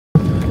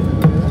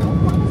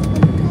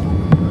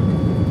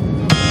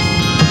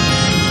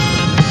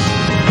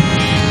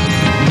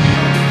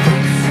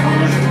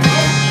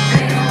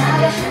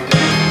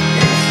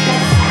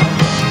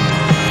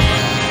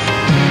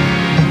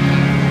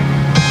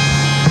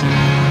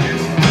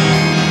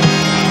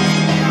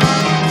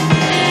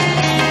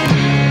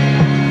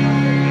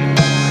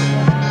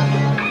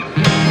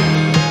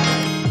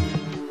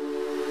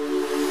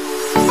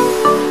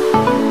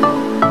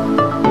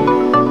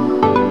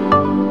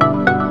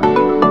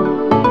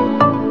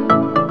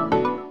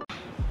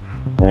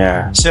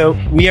So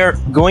we are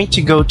going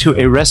to go to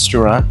a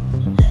restaurant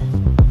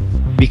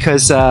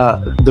because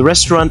the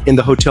restaurant in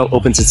the hotel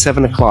opens at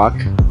 7 o'clock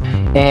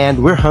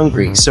and we're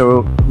hungry.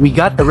 So we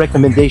got a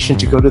recommendation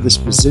to go to this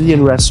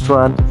Brazilian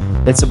restaurant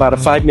that's about a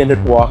 5-minute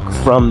walk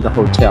from the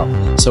hotel.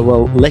 So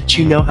we'll let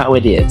you know how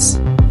it is.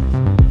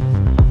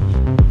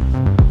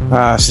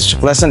 It's just a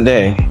pleasant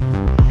day.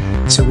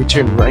 So we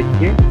turn right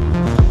here.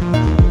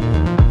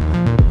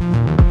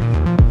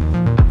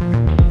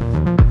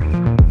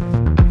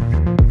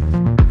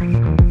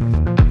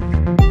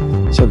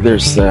 So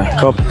there's the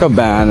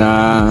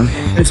Copacabana.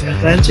 It's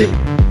Atlantic.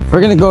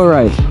 We're gonna go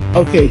right.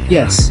 Okay,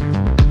 yes.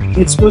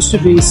 It's supposed to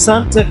be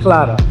Santa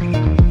Clara.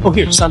 Oh,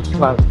 here, Santa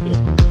Clara. Here.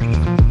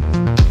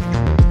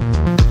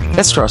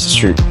 Let's cross the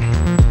street.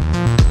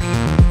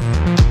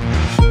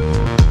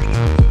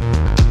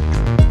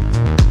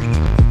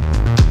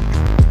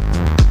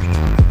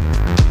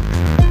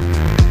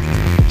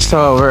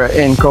 So we're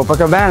in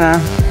Copacabana.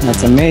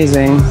 That's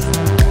amazing.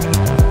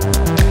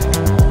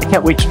 I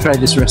can't wait to try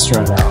this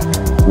restaurant out.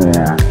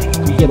 Yeah.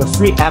 You get a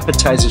free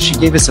appetizer. She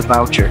gave us a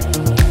voucher.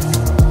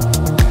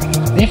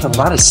 They have a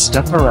lot of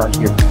stuff around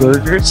here.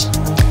 Burgers.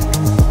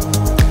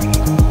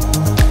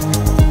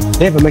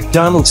 They have a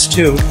McDonald's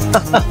too.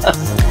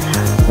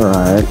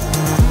 Alright.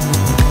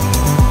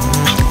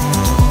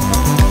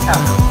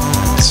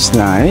 This is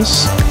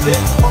nice.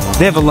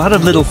 They have a lot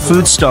of little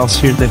food stalls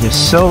here that are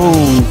so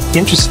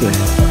interesting.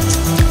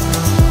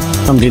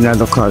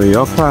 Obrigado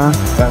Carioca.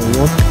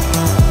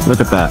 Look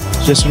at that.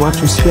 Just watch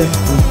your step.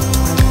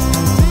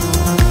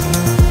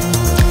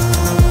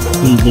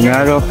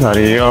 Obrigado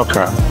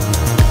Carioca.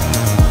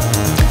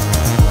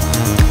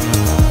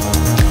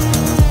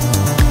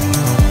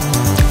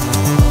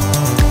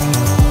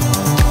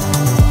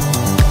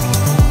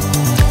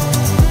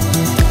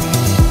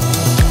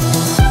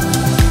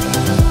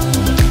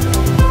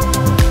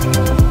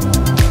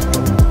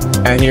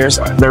 And here's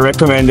the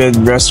recommended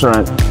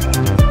restaurant.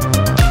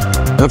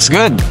 Looks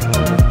good.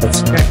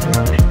 That's okay.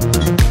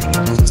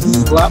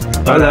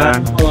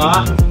 Hola.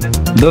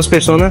 Dos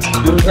personas.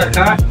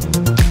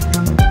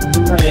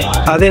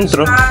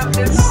 Adentro.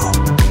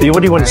 What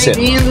do you want to sit?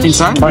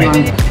 Inside?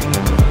 Fine.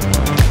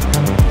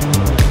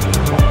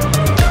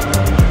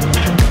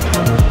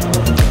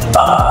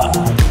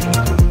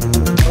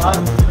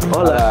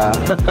 Hola.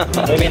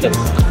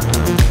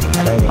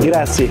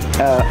 Grazie.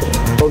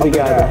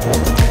 Obrigado.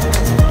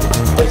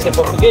 Pode ser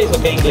português ou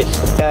quer inglês?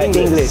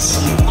 English.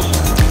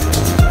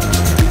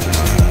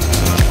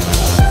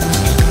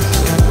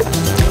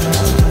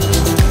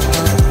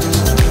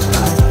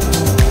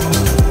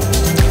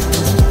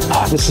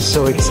 This is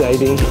so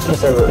exciting.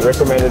 So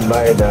recommended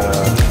by the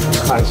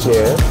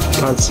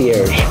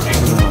Concierge.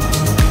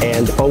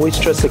 And always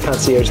trust the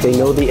concierge. They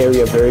know the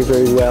area very,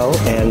 very well,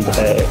 and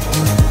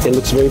it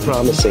looks very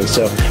promising.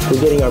 So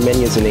we're getting our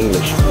menus in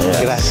English.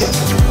 Yes. Gracias.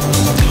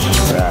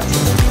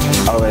 Gracias.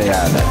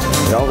 Obrigado.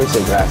 You always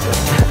say gracias.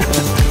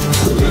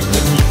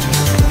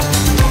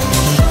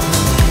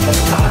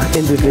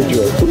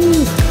 Individual.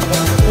 Ooh.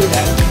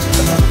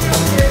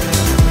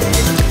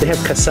 They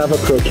have cassava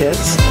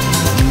croquettes.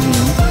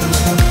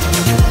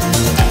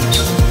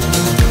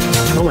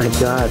 Oh my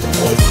God.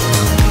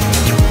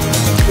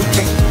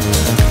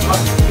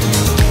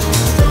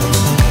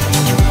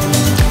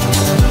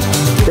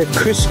 The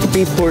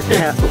crispy pork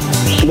tap.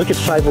 Look at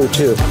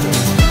 502.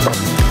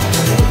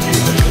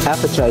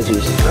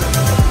 Appetizers.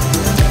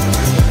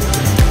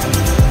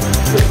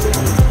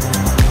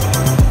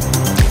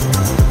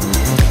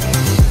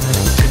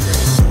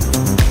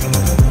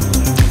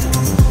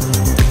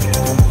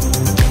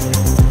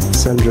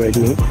 Sun-dried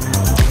meat.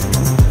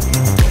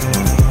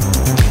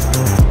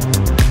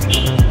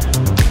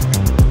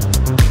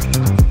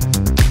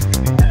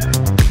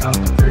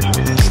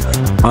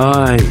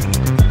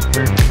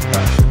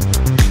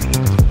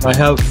 I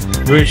have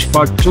wish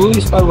for 2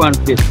 is for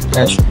 150.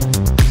 Yes.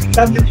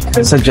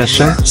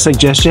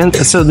 Suggestion.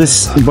 So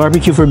this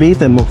barbecue for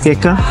beef and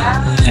moqueca,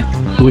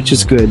 which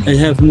is good. I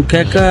have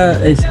muqueca.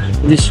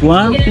 This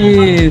one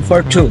is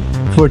for 2.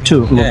 For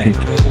 2. Yeah.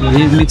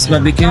 This mixed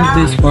barbecue.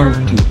 This for 2.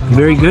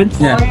 Very good.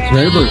 Yeah, it's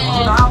very good.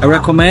 I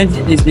recommend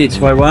is this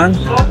for 1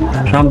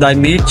 from the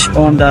meat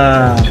on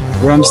the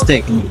rump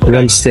steak.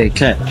 Rump steak.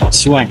 Okay,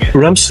 swine.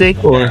 Rump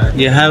steak or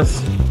You have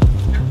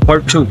for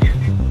 2.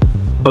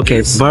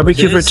 okay,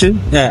 barbecue for 2.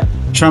 Yeah,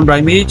 from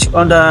dry meat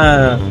on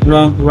the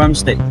rump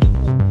steak.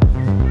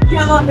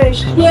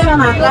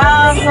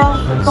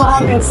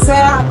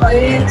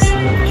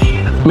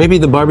 Maybe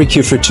the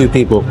barbecue for 2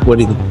 people. What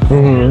do you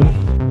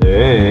think?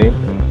 Hey.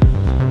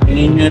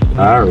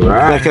 Alright.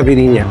 La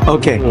caipirinha.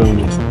 Okay.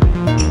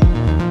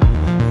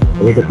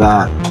 Look at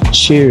that.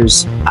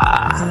 Cheers.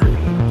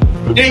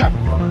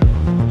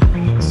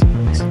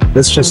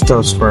 Let's just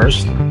toast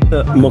first.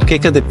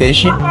 Moqueca de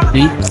peixe.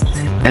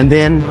 And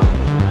then,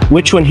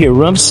 which one here?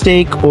 Rump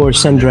steak or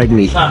sun-dried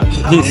meat?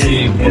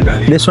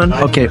 This one?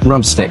 Okay,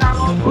 rump steak.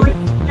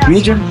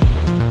 Medium?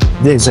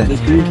 This is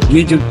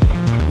Medium.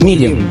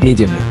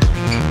 medium.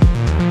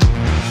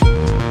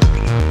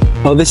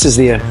 Oh, this is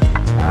the.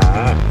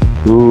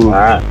 Ooh.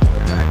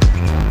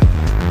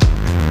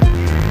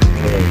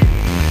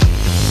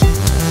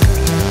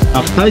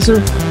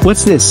 appetizer.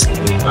 What's this?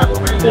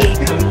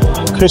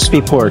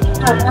 Crispy pork.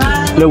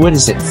 No, what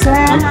is it?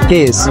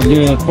 Is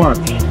The pork.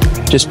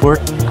 just pork?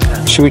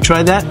 Should we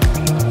try that?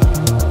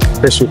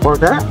 Crispy pork,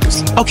 that?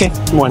 Okay,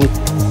 one.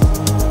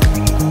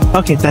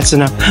 Okay, that's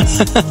enough.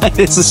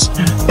 This is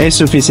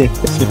sufficient.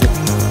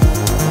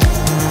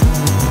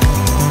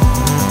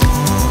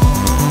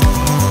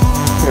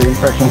 Your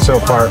impression so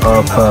far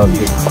of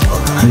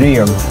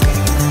Rio?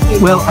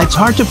 Well, it's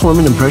hard to form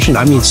an impression.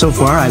 I mean, so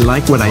far, I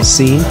like what I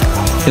see.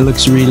 It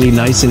looks really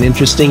nice and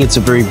interesting. It's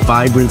a very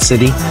vibrant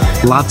city.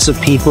 Lots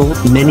of people,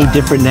 many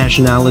different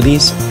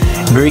nationalities,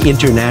 very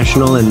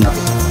international and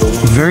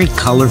very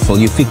colorful.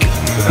 You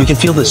can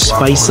feel the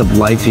spice of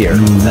life here.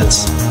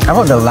 How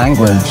about the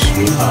language?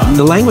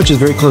 The language is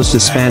very close to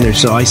Spanish,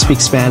 so I speak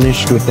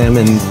Spanish with them,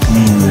 and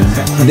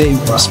they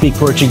speak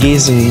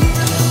Portuguese, and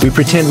we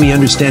pretend we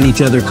understand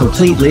each other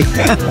completely.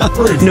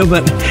 No,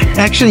 but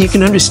actually you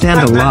can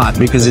understand a lot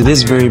because it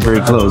is very,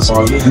 very close.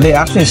 They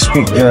actually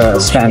speak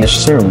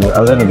Spanish too,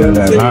 a little bit.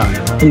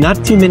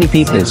 Not too many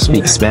people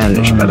speak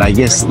Spanish, but I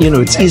guess,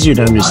 it's easier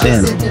to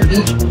understand.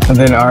 And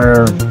then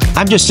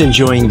I'm just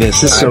enjoying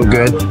this. It's so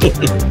good.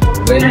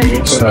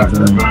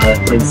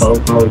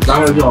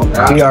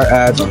 we are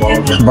at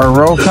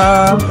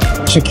Barroca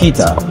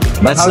Chiquita.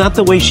 That's not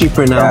the way she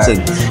pronounced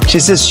it. She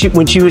says she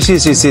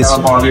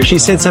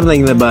said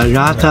something the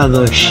Barraca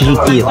the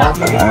Chiquita.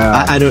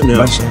 I don't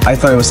know. I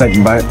thought it was like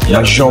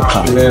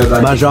Bajoca.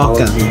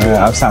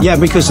 Bajoca. Yeah,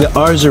 because the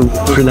R's are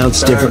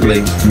pronounced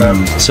differently.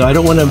 So I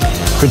don't want to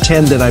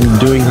pretend that I'm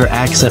doing her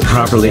accent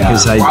properly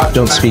because I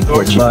don't speak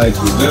Portuguese. But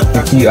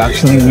if you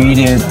actually read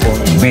it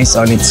based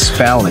on its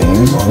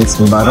spelling, it's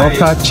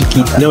Barroca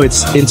Chiquita. No,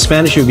 it's in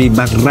Spanish it would be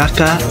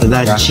Barraca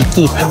la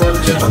Chiquita.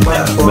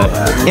 But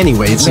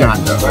anyway, it's not.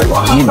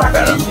 You know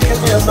better.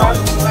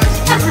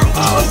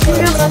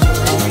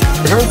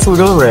 Our food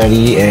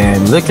already,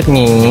 and look at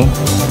me.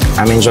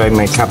 I'm enjoying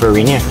my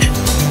caipirinha.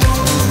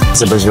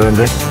 It's a Brazilian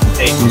drink.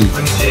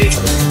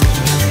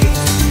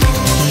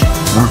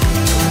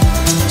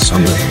 So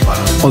good.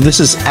 Oh, this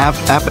is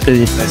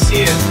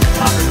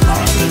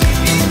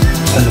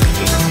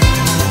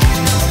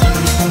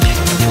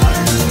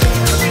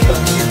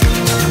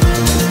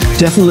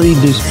definitely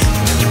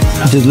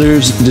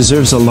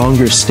deserves a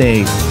longer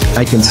stay.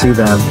 I can see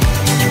that.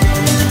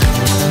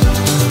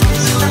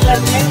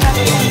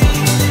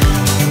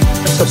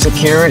 Of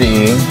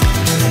security,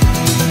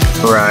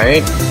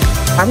 right?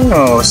 I don't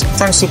know.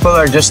 Sometimes people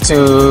are just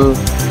too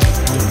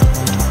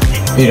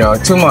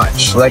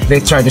much. Like they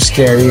try to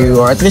scare you,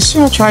 or at least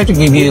try to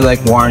give you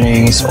like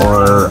warnings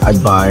or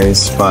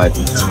advice. But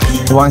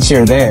once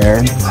you're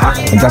there,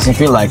 it doesn't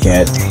feel like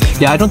it.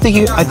 Yeah, I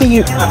think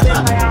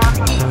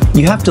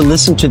you have to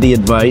listen to the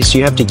advice.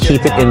 You have to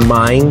keep it in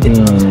mind.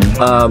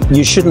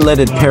 You shouldn't let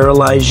it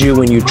paralyze you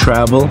when you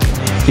travel.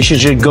 You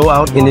should go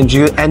out and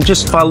enjoy and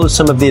just follow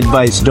some of the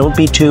advice. Don't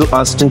be too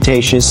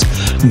ostentatious.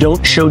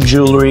 Don't show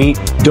jewelry.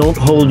 Don't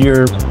hold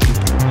your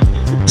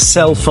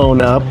cell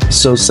phone up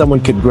so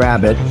someone could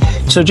grab it.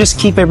 So just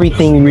keep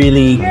everything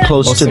really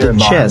close to the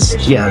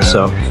chest. Yeah,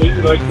 so.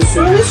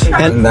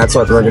 And that's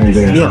what we're going to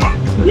do. Yeah.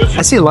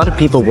 I see a lot of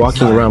people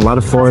walking around, a lot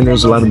of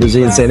foreigners, a lot of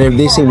Brazilians, and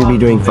they seem to be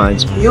doing fine.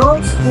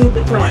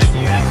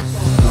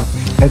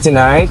 And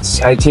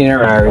tonight's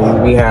itinerary,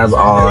 we have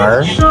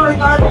our...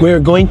 We're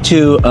going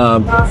to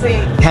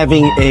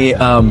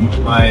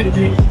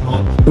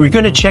we're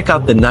going to check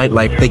out the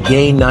nightlife, the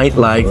gay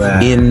nightlife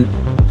in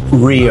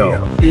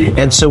Rio.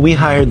 And so we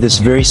hired this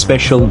very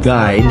special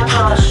guide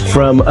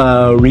from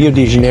Rio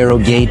De Janeiro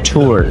Gay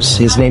Tours.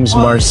 His name's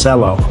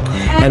Marcelo.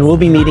 And we'll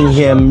be meeting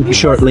him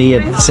shortly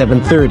at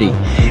 7:30.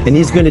 And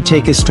he's going to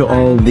take us to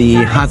all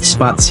the hot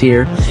spots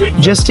here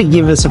just to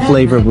give us a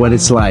flavor of what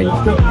it's like.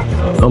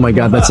 Oh my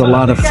God, that's a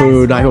lot of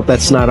food. I hope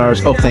that's not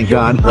ours. Oh, thank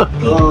God.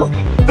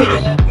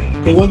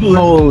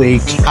 Holy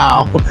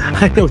cow.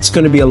 I know it's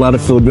going to be a lot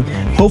of food. But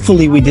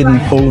hopefully we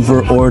didn't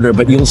over-order,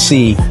 but you'll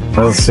see.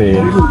 We'll see.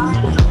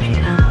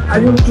 I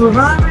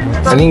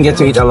didn't get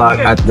to eat a lot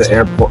at the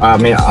airport.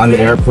 On the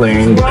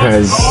airplane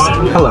because,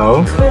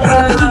 hello.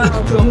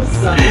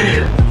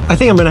 I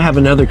think I'm going to have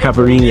another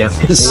caipirinha.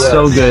 It's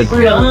so good.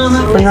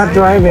 We're not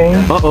driving.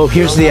 Uh-oh,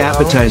 here's the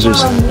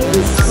appetizers.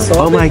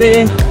 Oh my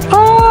God.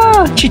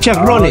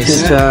 Chicharrones.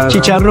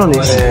 Chicharrones.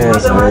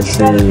 Yes, I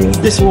see.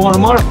 This one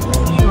more.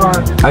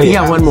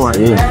 Yeah, one more.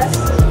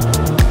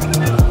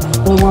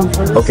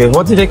 Okay,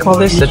 what do they call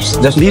this?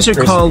 These are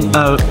called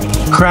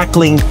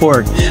crackling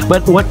pork,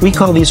 but what we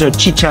call these are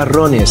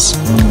chicharrones.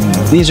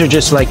 These are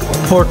just like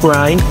pork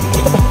rind.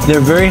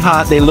 They're very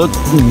hot. They look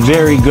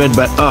very good,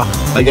 but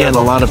again, a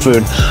lot of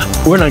food.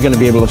 We're not going to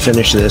be able to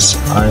finish this.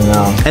 I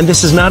know. And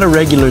this is not a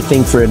regular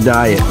thing for a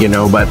diet,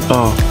 but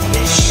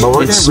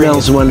it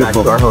smells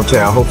wonderful. Back to our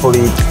hotel.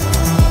 Hopefully,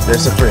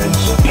 there's a fridge.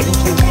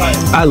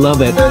 I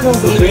love it.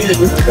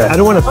 I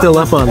don't want to fill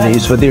up on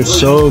these, but they're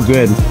so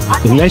good.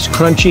 They're nice,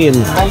 crunchy, and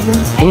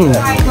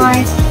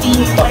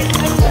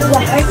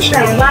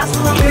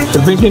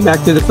It brings me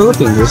back to the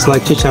Philippines. It's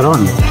like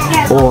chicharron.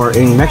 Or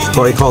in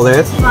Mexico, they call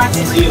it.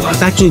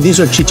 Actually, these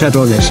are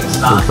chicharrones.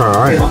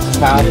 Alright.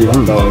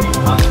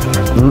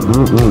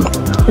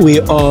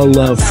 We all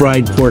love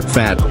fried pork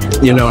fat.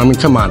 You know, I mean,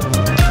 come on.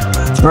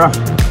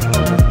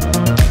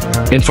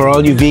 And for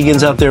all you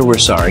vegans out there, we're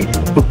sorry.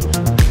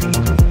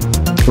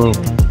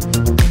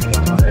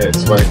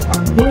 It's like,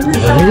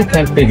 I really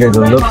can't figure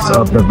the looks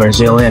of the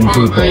Brazilian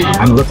people.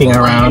 I'm looking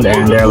around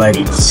and they're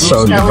like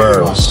so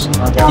diverse.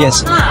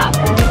 Yes.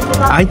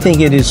 I think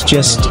it is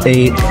just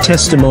a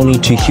testimony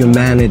to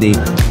humanity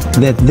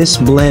that this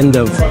blend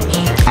of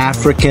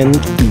African,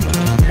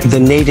 the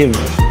native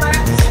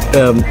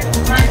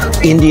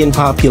Indian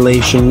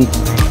population,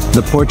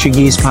 the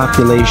Portuguese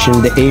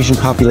population, the Asian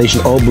population,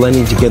 all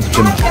blending together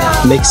to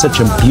make such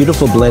a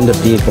beautiful blend of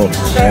people.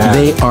 Yeah.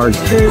 They are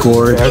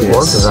gorgeous. They're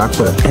gorgeous,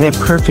 actually. And they have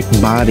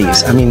perfect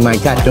bodies. I mean, my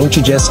God, don't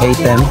you just hate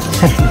them?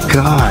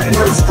 God.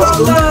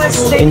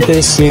 In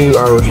case you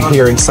are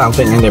hearing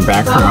something in the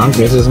background,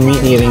 this is me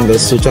eating the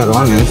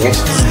chicharrones.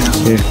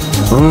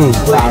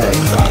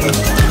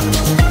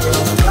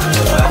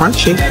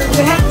 Crunchy.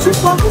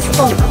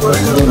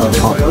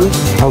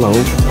 Hello.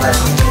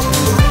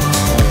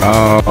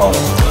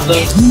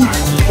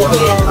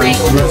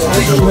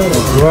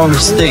 Rum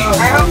steak.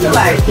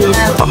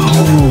 Oh,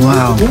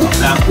 wow.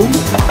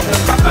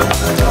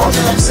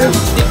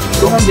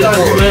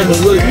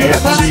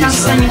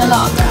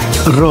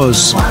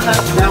 Rose.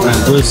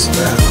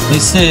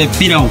 Esse é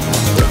pirão.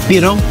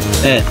 Pirão?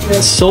 É,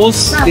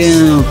 sauce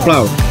and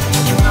flour.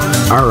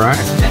 Alright.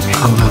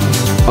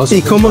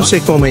 E como se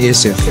come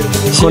esse?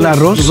 Com E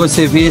arroz?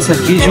 você vê esse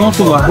aqui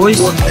junto, o arroz,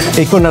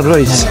 E com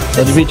arroz?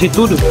 é dividir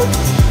tudo.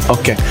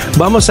 Ok.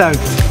 Vamos a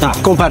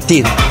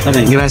compartir. Tá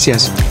bem.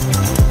 Gracias.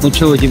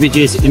 Deixa eu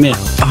dividir esse primeiro.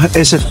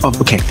 Esse,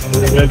 ok.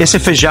 Esse é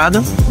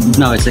feijado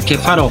Não, esse aqui é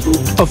farol.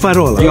 ou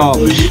farola? E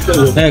ovos.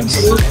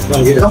 Eggs.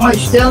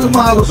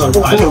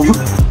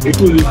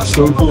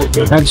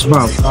 Eggs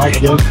brown.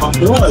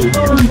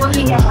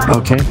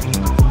 Ok.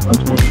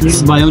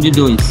 Esse baião de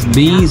 2.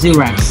 Beans e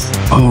rice.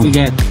 Oh. You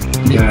get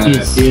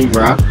this.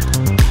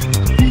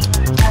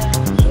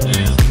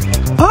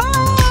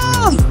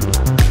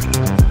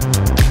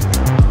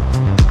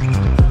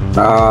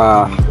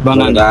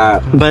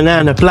 Banana.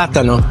 Banana,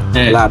 plátano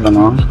É,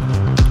 Plátano.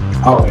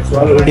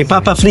 e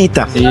papa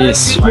frita.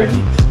 isso.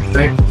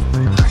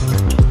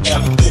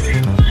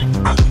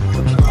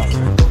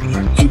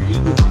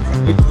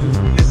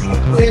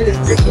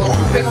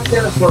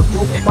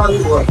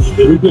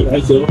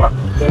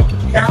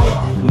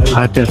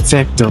 Ah,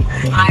 perfeito.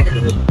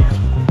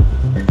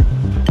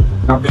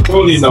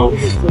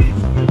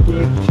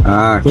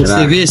 Ah,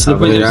 Você vê esse,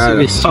 depois você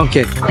vê esse.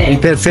 Ok.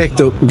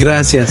 Perfeito.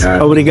 Gracias.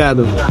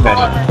 Obrigado.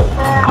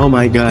 Oh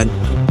my God.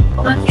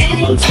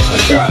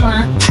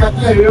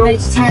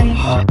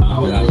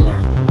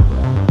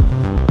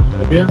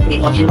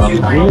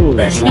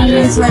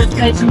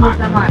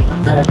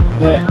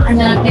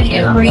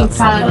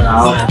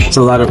 It's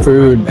a lot of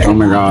food. Oh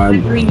my god.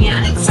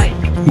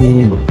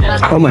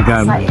 Oh my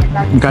God.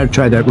 Gotta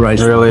try that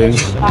rice. Really?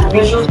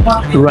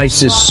 The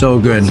rice is so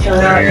good.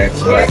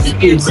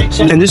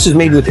 And this is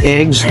made with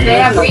eggs.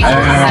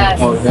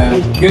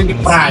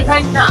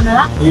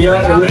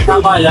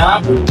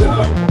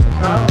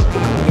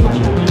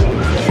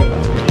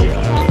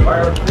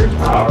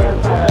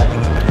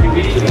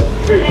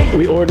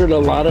 We ordered a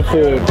lot of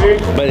food,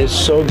 but it's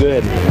so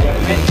good.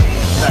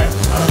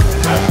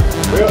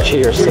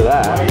 Cheers to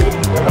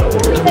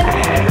that.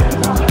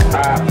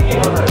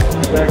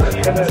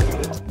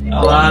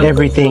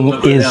 Everything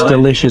is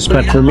delicious,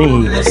 but for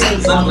me,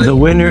 the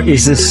winner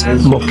is this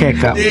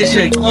moqueca,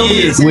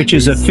 which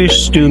is a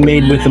fish stew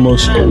made with the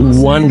most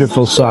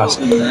wonderful sauce.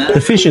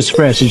 The fish is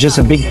fresh. It's just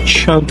a big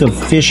chunk of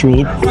fish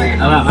meat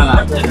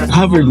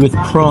covered with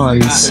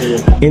prawns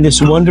in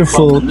this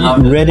wonderful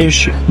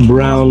reddish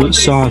brown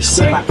sauce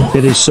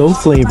that is so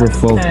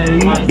flavorful.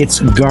 It's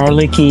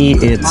garlicky,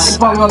 it's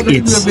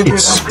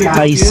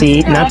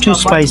spicy, not too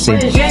spicy.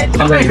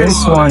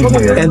 This one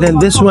here. And then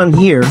this one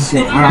here,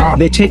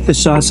 they take the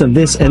sauce of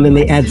this and then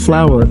they add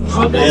flour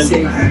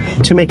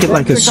to make it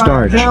like a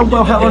starch.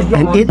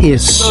 And it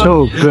is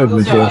so good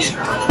with this.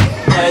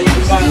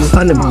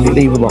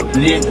 Unbelievable.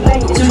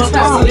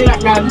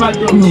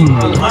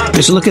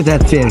 Just look at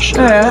that fish.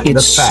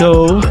 It's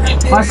so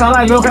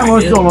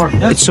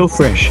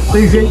fresh.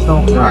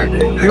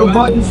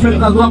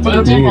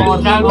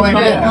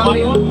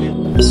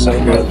 So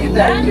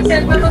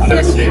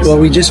good. Well,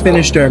 we just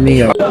finished our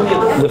meal.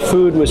 The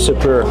food was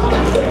superb.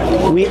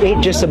 We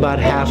ate just about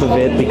half of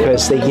it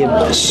because they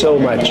give so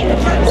much.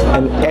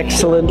 An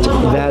excellent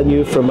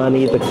value for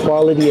money. The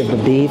quality of the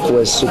beef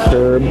was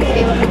superb.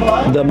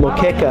 The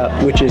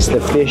moqueca, which is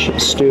the fish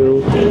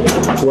stew,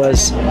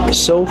 was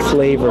so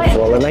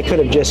flavorful, and I could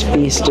have just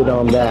feasted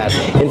on that.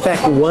 In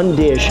fact, one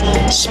dish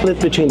split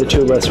between the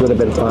two of us would have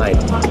been fine.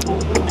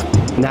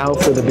 Now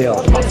for the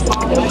bill.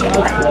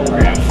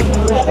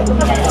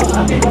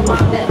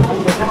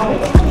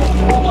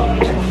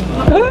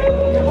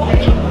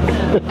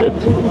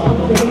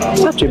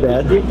 It's not too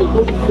bad.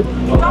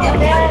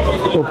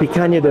 O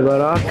picanha de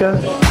barraca.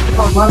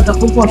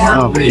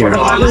 Oh, here.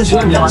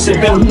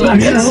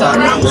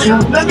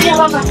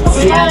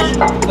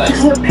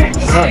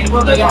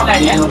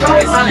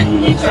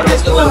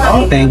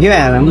 Thank you,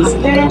 Adam.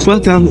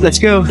 Welcome. Let's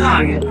go.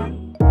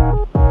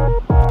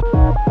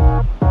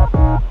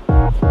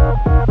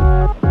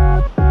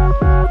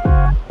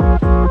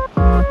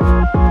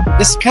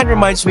 This kind of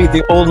reminds me of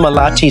the old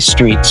Malati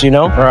streets, you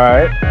know?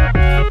 Right.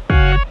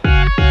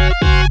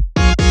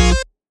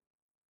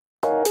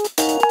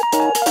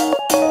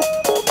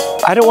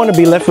 I don't want to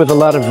be left with a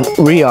lot of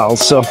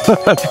reals, so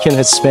I'm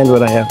gonna spend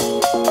what I have.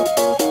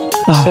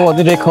 So what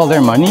do they call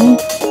their money?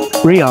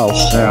 Reals.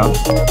 Yeah.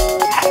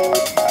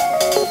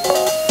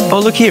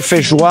 Oh, look here,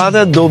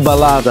 feijoada do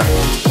balada.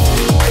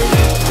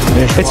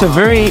 It's a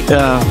very,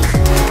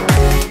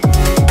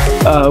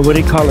 what do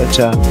you call it?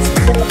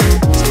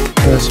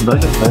 There's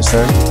butterflies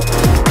there.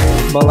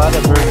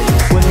 Balada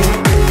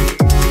burger.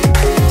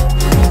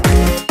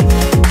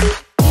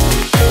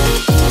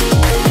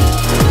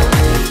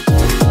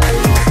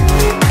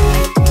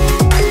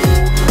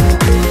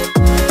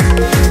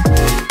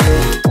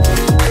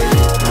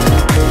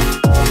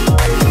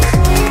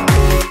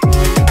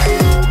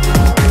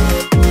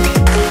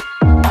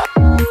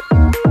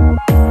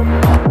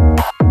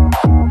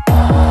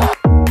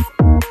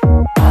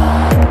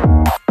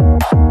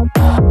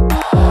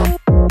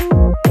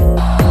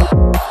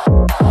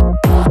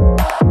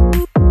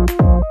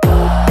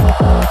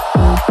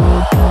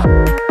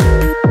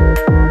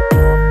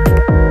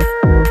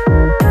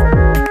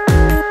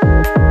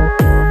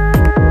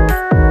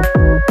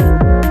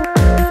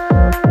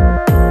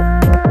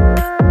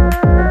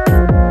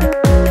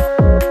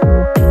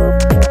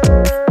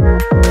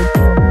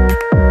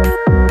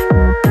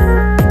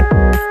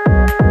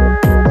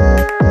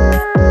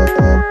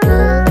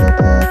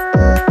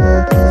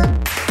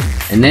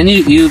 And then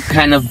you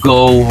kind of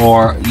go,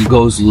 or you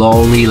go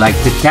slowly, like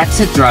the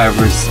taxi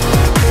drivers,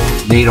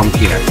 they don't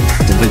care.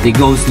 But they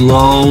go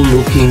slow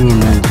looking,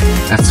 and then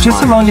that's Just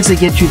fine. as long as they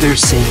get you there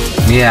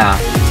safely. Yeah.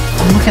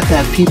 Oh, look at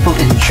that, people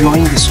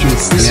enjoying the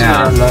streets. This is what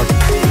I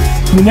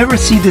love. You never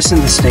see this in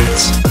the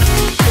States.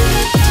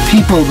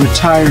 People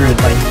retire at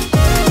like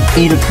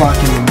 8 o'clock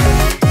in the morning.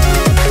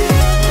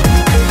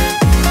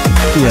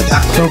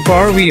 Yes. So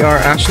far, we are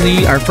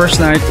actually our first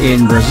night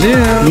in Brazil.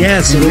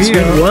 Yes, it's Rio.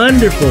 been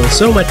wonderful.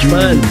 So much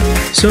fun.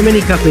 So many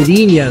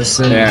caipirinhas.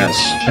 And Yes.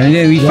 And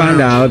then we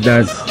found out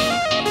that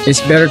it's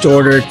better to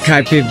order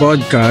caipi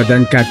vodka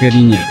than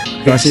caipirinha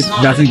because it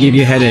doesn't give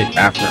you headache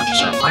after.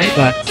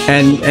 But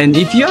And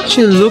if you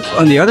actually look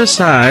on the other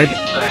side,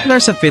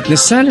 there's a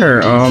fitness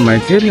center. Oh my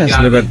goodness,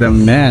 look at the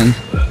men.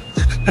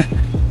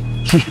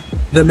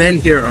 the men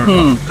here are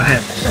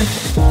ahead.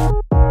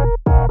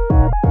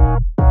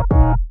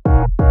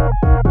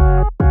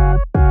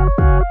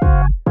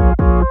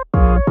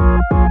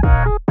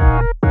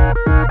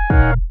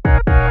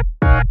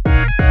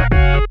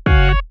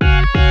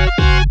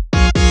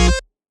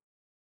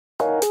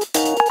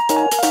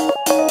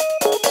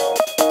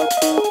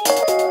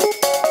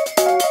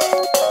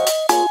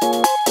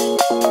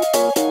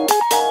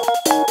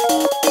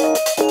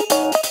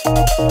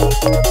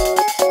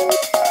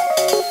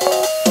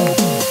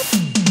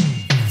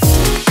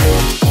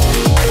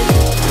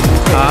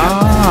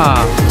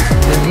 Ah,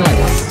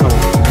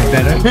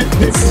 Better.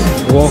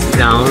 Walk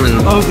down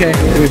and Okay.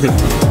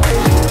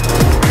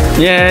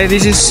 yeah,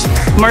 this is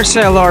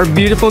Marcel, our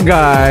beautiful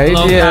guide.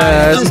 Hello,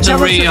 Yes. guys. Tell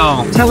us-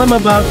 Rio. Tell them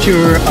about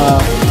your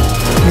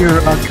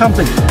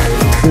company.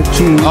 that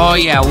you- Oh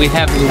yeah, we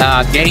have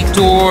gay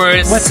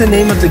tours. What's the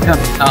name of the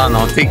company? Oh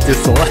no, take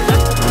this one.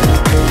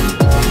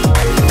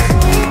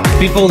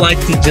 People like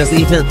to just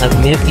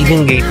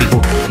even gay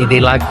people, they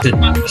like to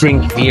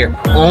drink beer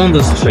on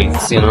the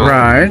streets, you know?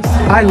 Right.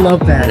 I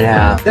love that.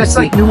 Yeah. That's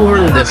like New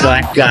Orleans. The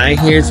black guy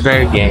here is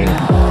very gay,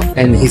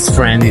 and his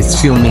friend is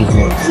filming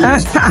him.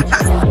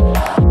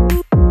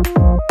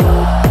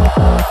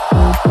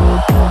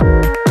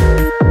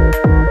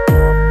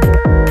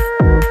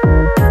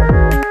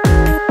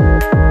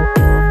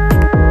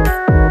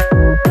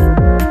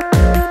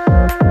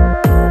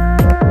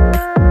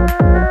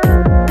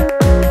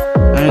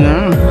 I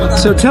know.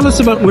 So tell us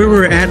about where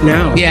we're at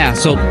now. Yeah,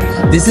 so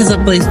this is a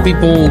place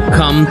people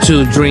come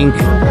to drink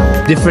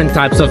different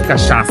types of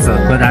cachaça,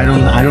 but I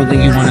don't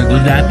think you want to do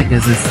that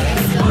because it's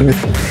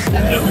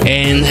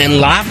and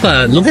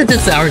Lapa. Look at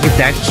this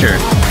architecture.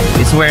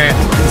 It's where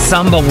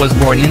samba was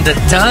born. In the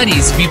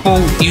 30s, people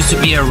used to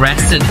be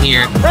arrested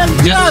here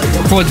just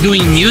for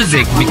doing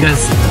music because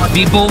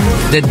people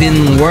that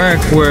didn't work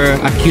were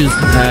accused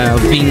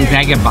of being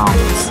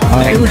vagabonds.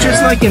 It was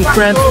just like in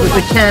France with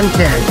the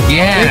can-can.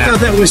 Yeah. They thought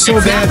that was so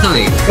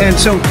Exactly. bad. And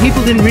so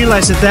people didn't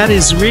realize that that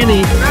is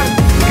really,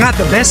 God,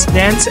 the best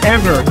dance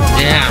ever.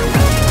 Yeah.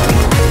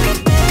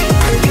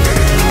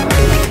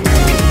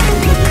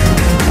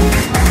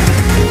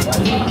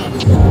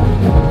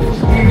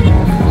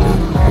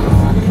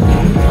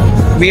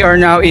 We are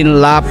now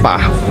in Lapa.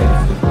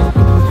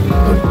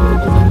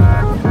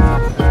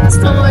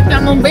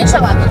 Estou bem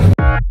gelado.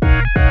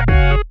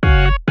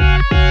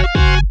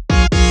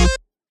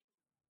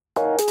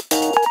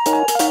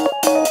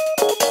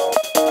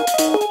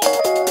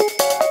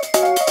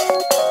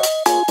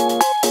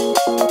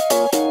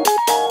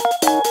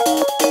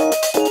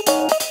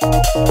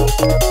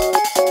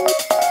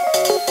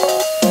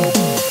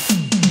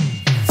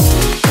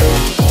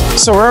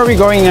 So where are we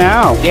going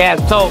now? Yeah,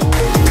 so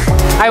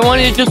I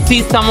wanted to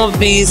see some of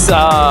these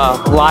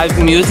live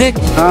music.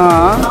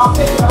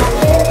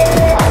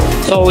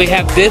 So we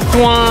have this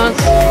one.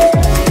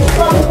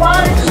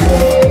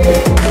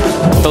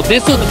 So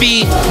this would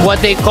be what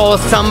they call a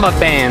samba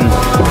band.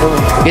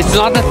 It's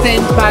not the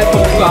same type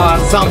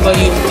of samba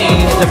you see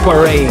in the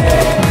parade.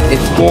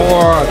 It's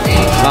more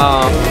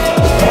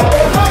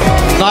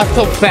not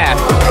so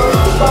fast.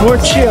 More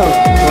chill.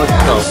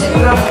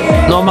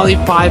 Normally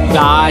 5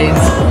 guys.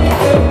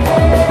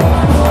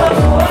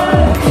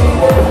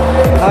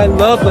 I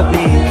love the beat.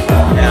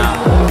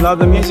 Yeah. Love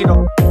the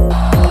musical.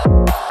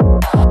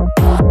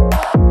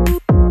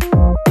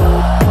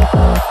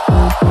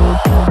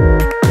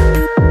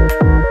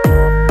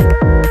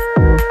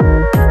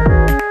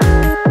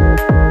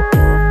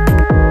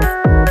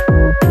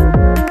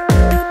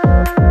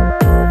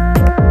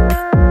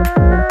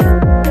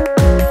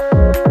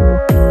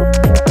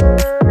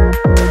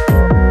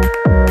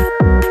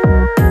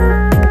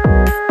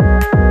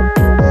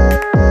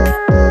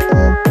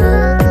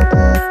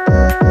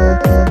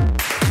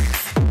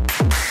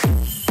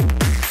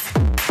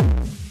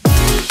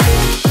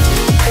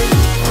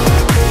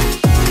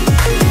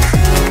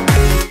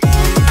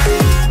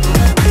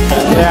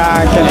 Yeah,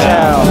 I can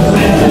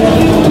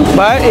tell.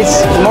 But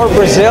it's more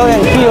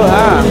Brazilian feel,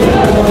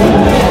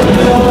 huh?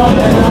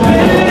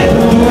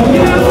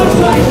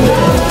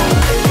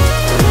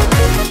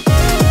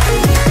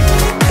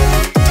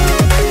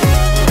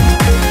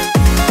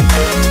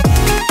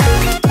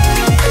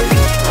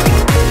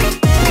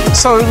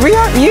 So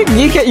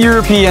you get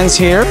Europeans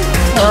here,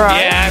 all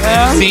right?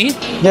 Yeah, you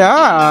see?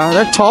 Yeah,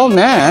 they're tall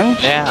men.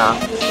 Yeah.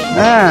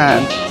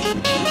 Man.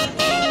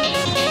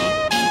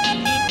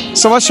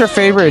 So what's your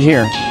favorite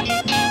here?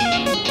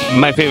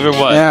 My favorite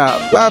what?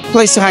 Yeah,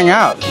 place to hang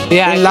out.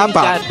 Yeah, in I think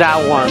Lapa.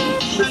 that one.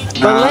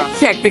 But let's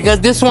check because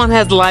this one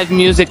has live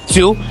music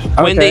too.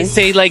 When they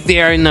say like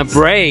they are in a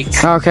break,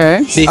 Okay.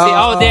 they say,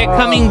 "Oh, they're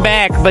coming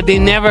back," but they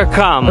never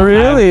come.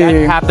 Really?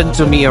 That happened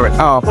to me already.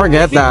 Oh,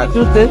 forget that.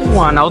 Do this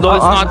one, although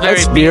it's not very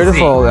It's busy.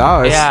 beautiful.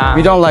 Oh, Yeah.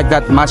 We don't like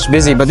that much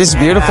busy, but this is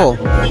beautiful.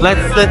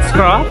 Let's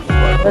cross.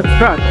 Let's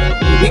cross.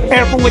 Be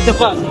careful with the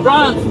bus.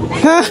 Run.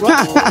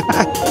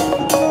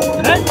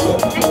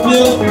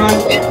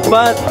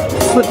 But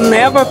could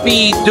never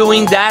be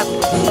doing that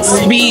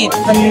speed.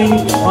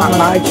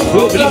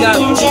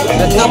 Obrigado.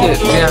 Let's do this.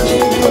 Yeah.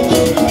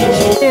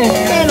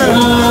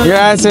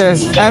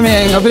 Gracias.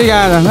 Amém.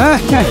 Obrigado.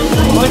 Let's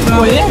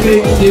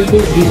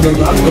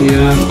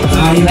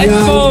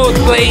go to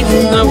a place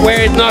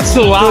where it's not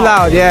too Too loud.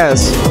 loud,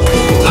 yes.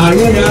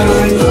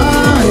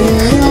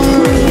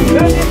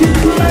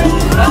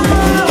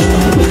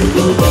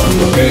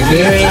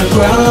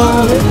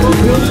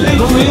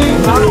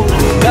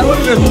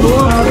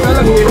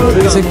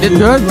 Is it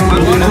good?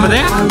 Over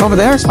there? Over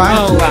there is fine.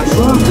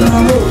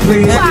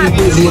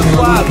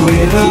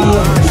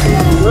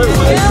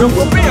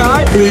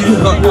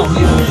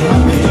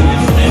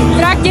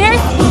 Pra quê?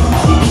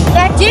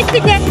 Daqui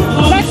que tem.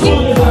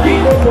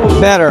 Daqui.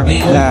 Better.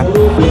 Yeah.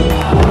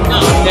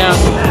 Yeah.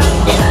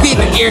 You see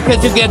here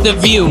because you get the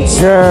view.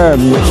 Good.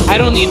 I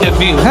don't need the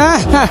view.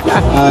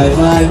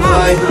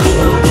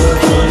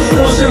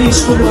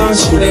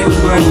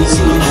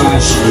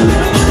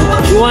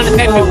 You want to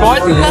take the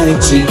board?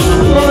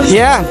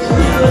 Yeah.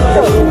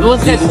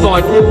 What's that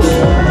board?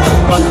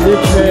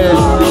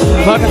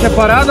 Vaga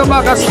separada ou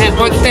vaga É,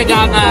 pode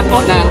pegar na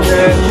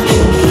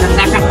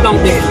cartão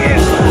dele.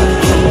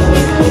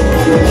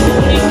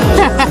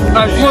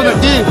 ajuda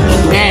aqui?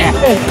 É.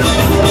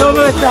 Então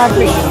não está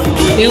aqui.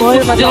 Tem um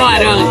suco de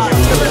laranja.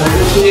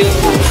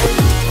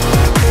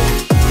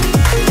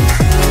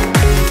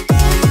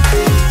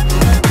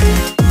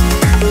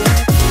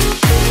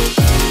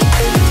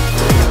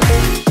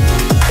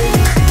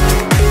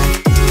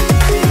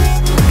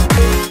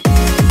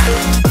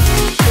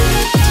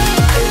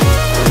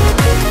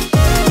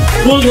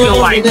 Quando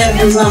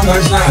pudermos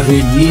abaixar na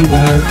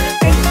avenida,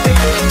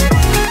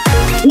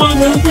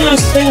 quando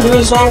as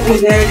terras só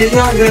puderem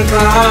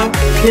navegar,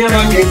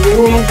 terra que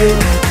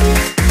muda.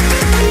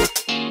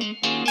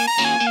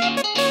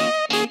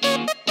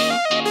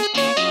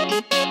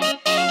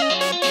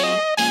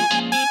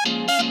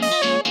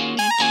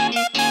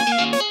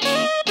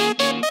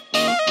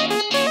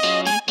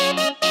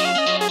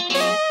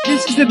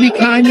 This is the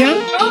picanha.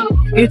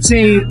 It's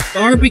a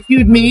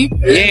barbecued meat.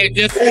 Yeah,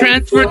 just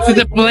transfer to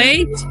the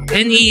plate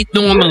and eat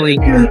normally.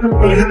 Yeah,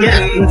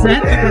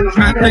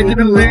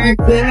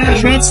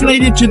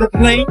 translated to the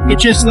plate.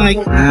 It's just like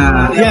you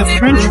have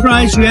French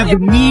fries, you have the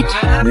meat,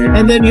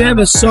 and then you have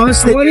a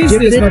sauce that. What is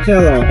this,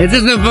 Martello? This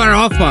is a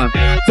farofa.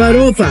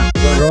 Farofa.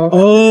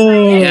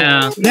 Oh,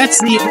 Yeah. That's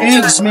the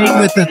eggs made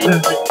with the.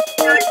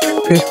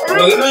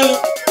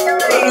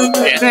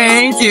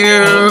 Thank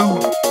you.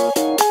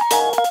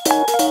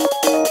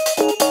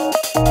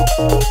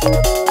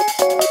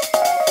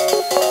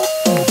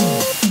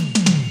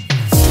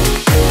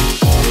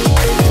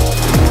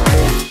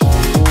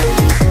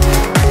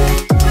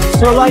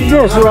 So like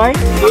this, right?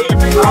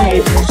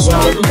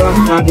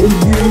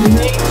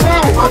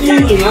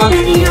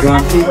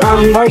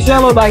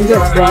 Marcelo like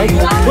this, right?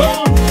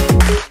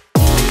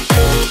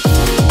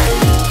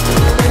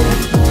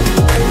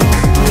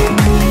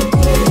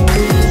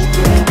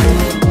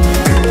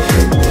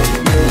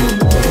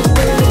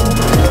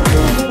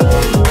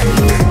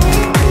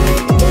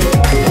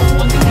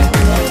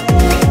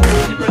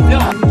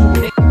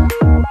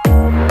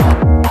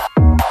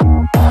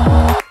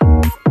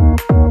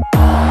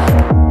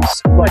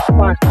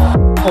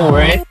 All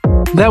right.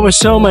 That was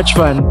so much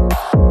fun.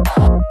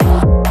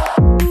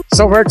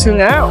 So where to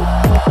now?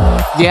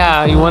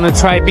 Yeah, you want to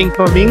try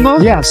Bingo Bingo?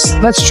 Yes,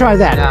 let's try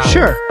that. Yeah.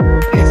 Sure.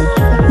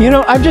 You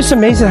know, I'm just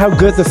amazed at how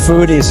good the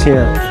food is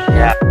here.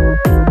 Yeah.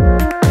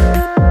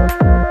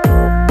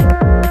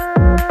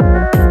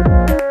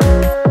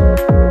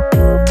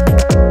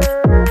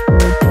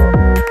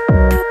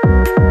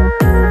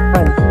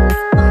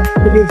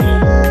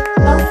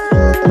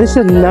 This is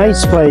a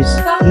nice place.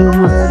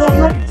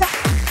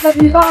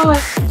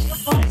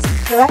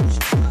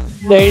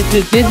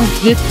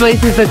 This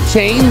place is a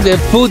chain. The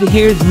food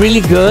here is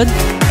really good,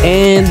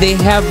 and they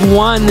have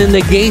one in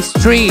the gay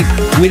street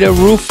with a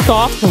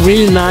rooftop,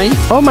 really nice.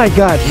 Oh my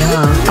God.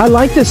 Yeah. I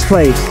like this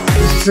place.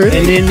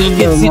 And then you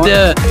can see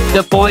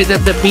the boys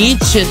at the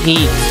beach and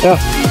eat.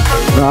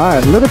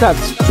 Right, look at that.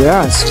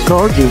 Yeah, it's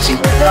gorgeous.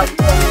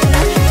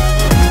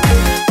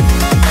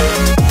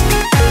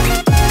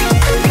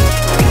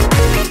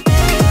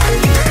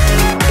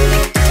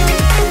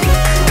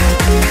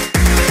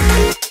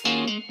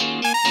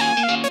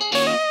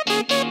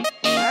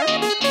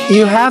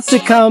 You have to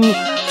come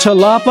to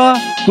Lapa,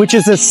 which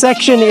is a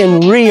section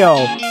in Rio,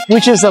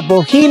 which is a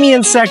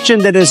bohemian section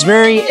that is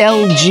very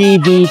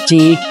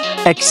LGBT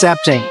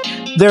accepting.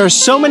 There are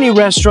so many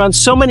restaurants,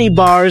 so many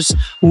bars,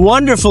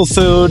 wonderful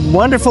food,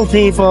 wonderful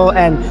people,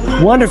 and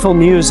wonderful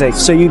music.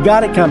 So you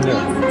gotta come here.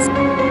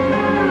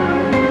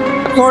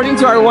 According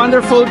to our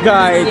wonderful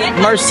guide,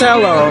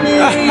 Marcelo.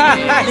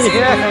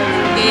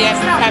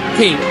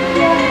 Accepting.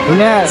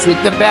 Yes.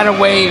 It's a better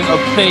way of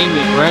saying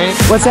it, right?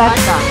 What's that?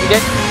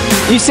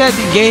 You said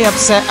gay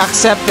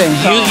accepting.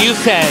 You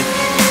said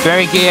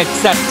very gay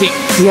accepting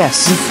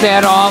Yes.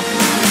 instead of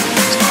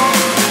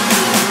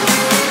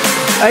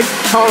Like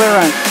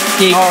tolerant.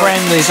 gay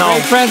friendly. No.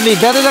 Gay friendly.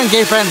 Better than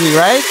gay friendly,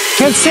 right?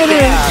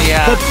 Considering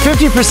Yeah. that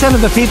 50%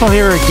 of the people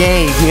here are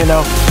gay, you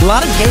know, a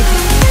lot of gay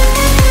people.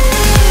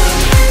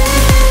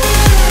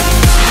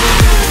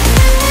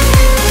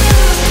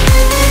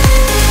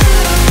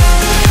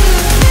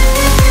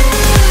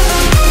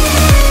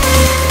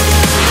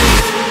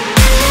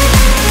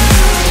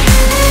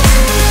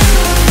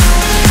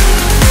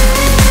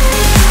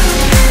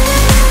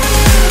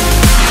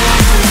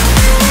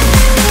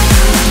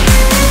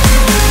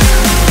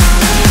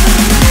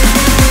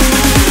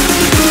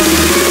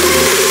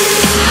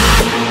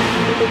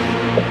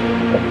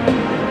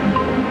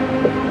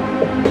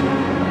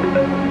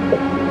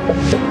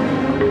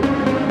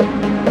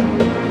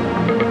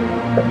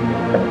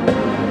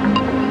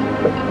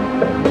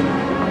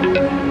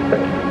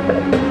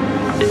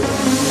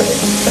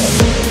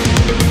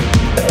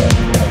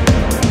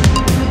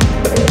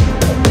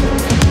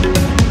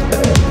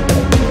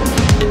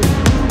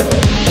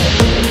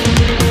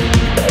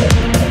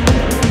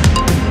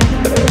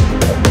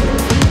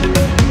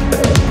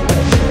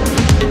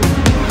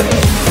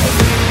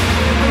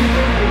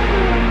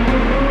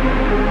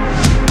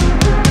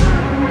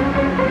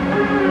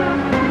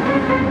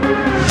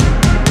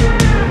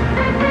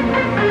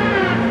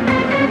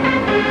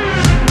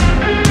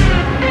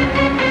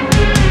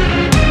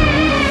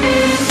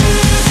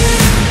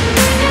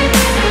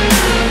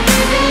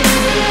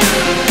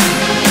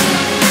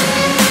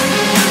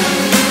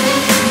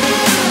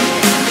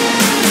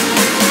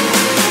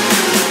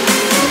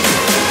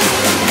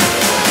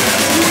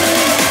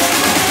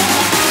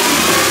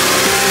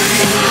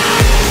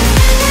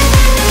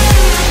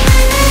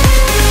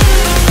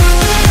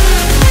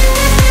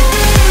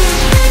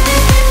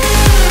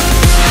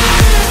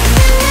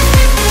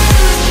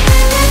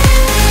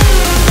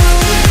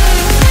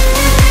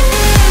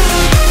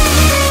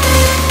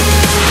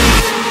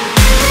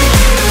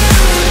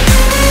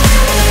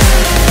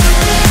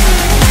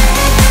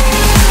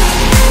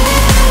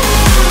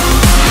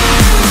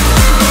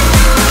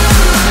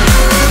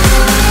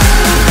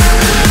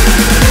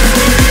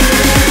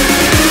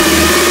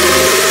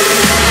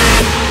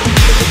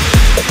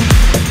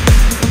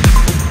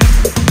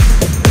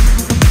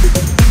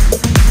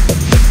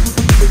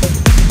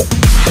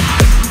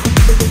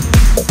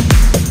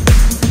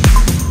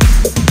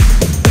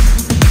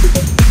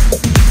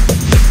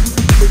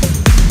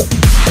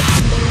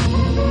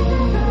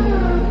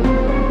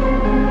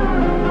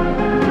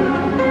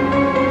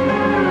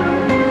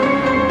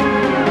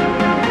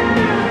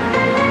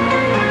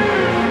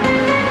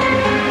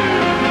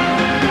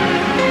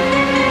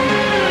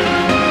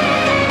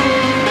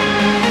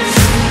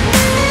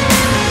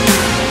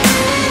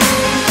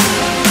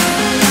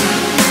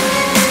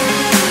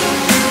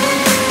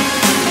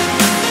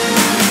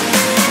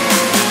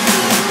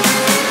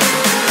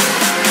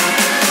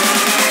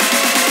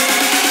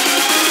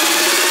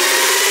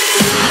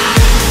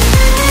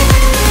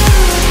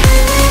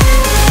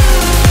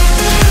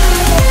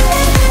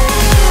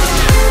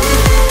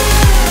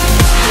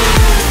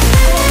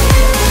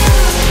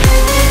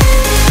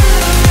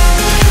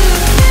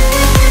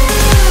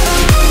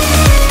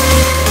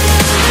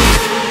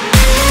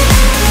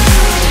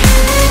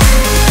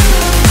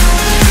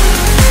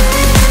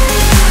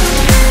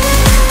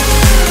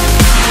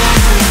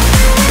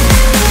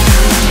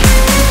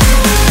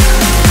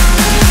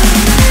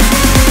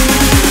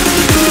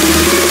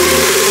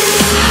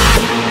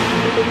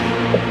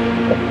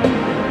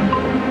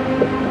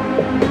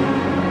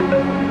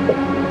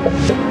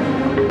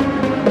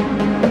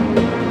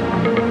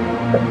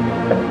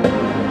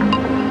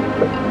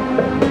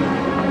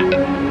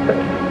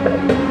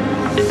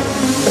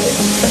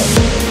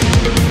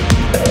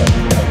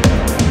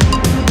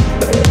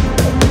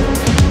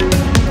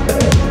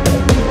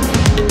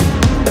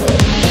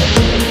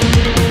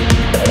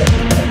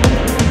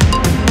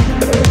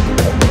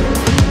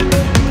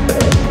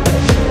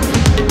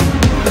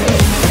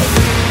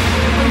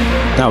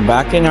 Now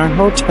back in our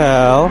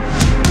hotel.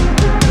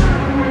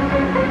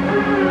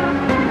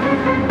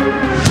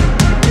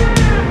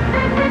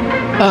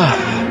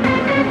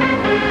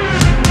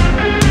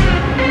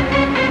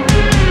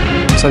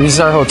 So this is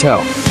our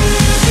hotel.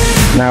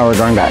 Now we're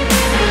going back.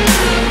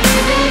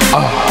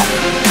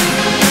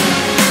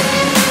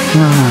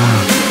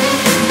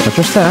 Watch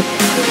your step.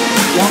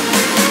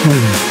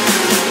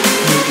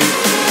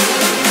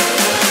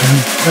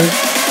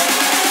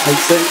 I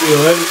sent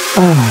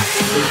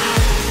you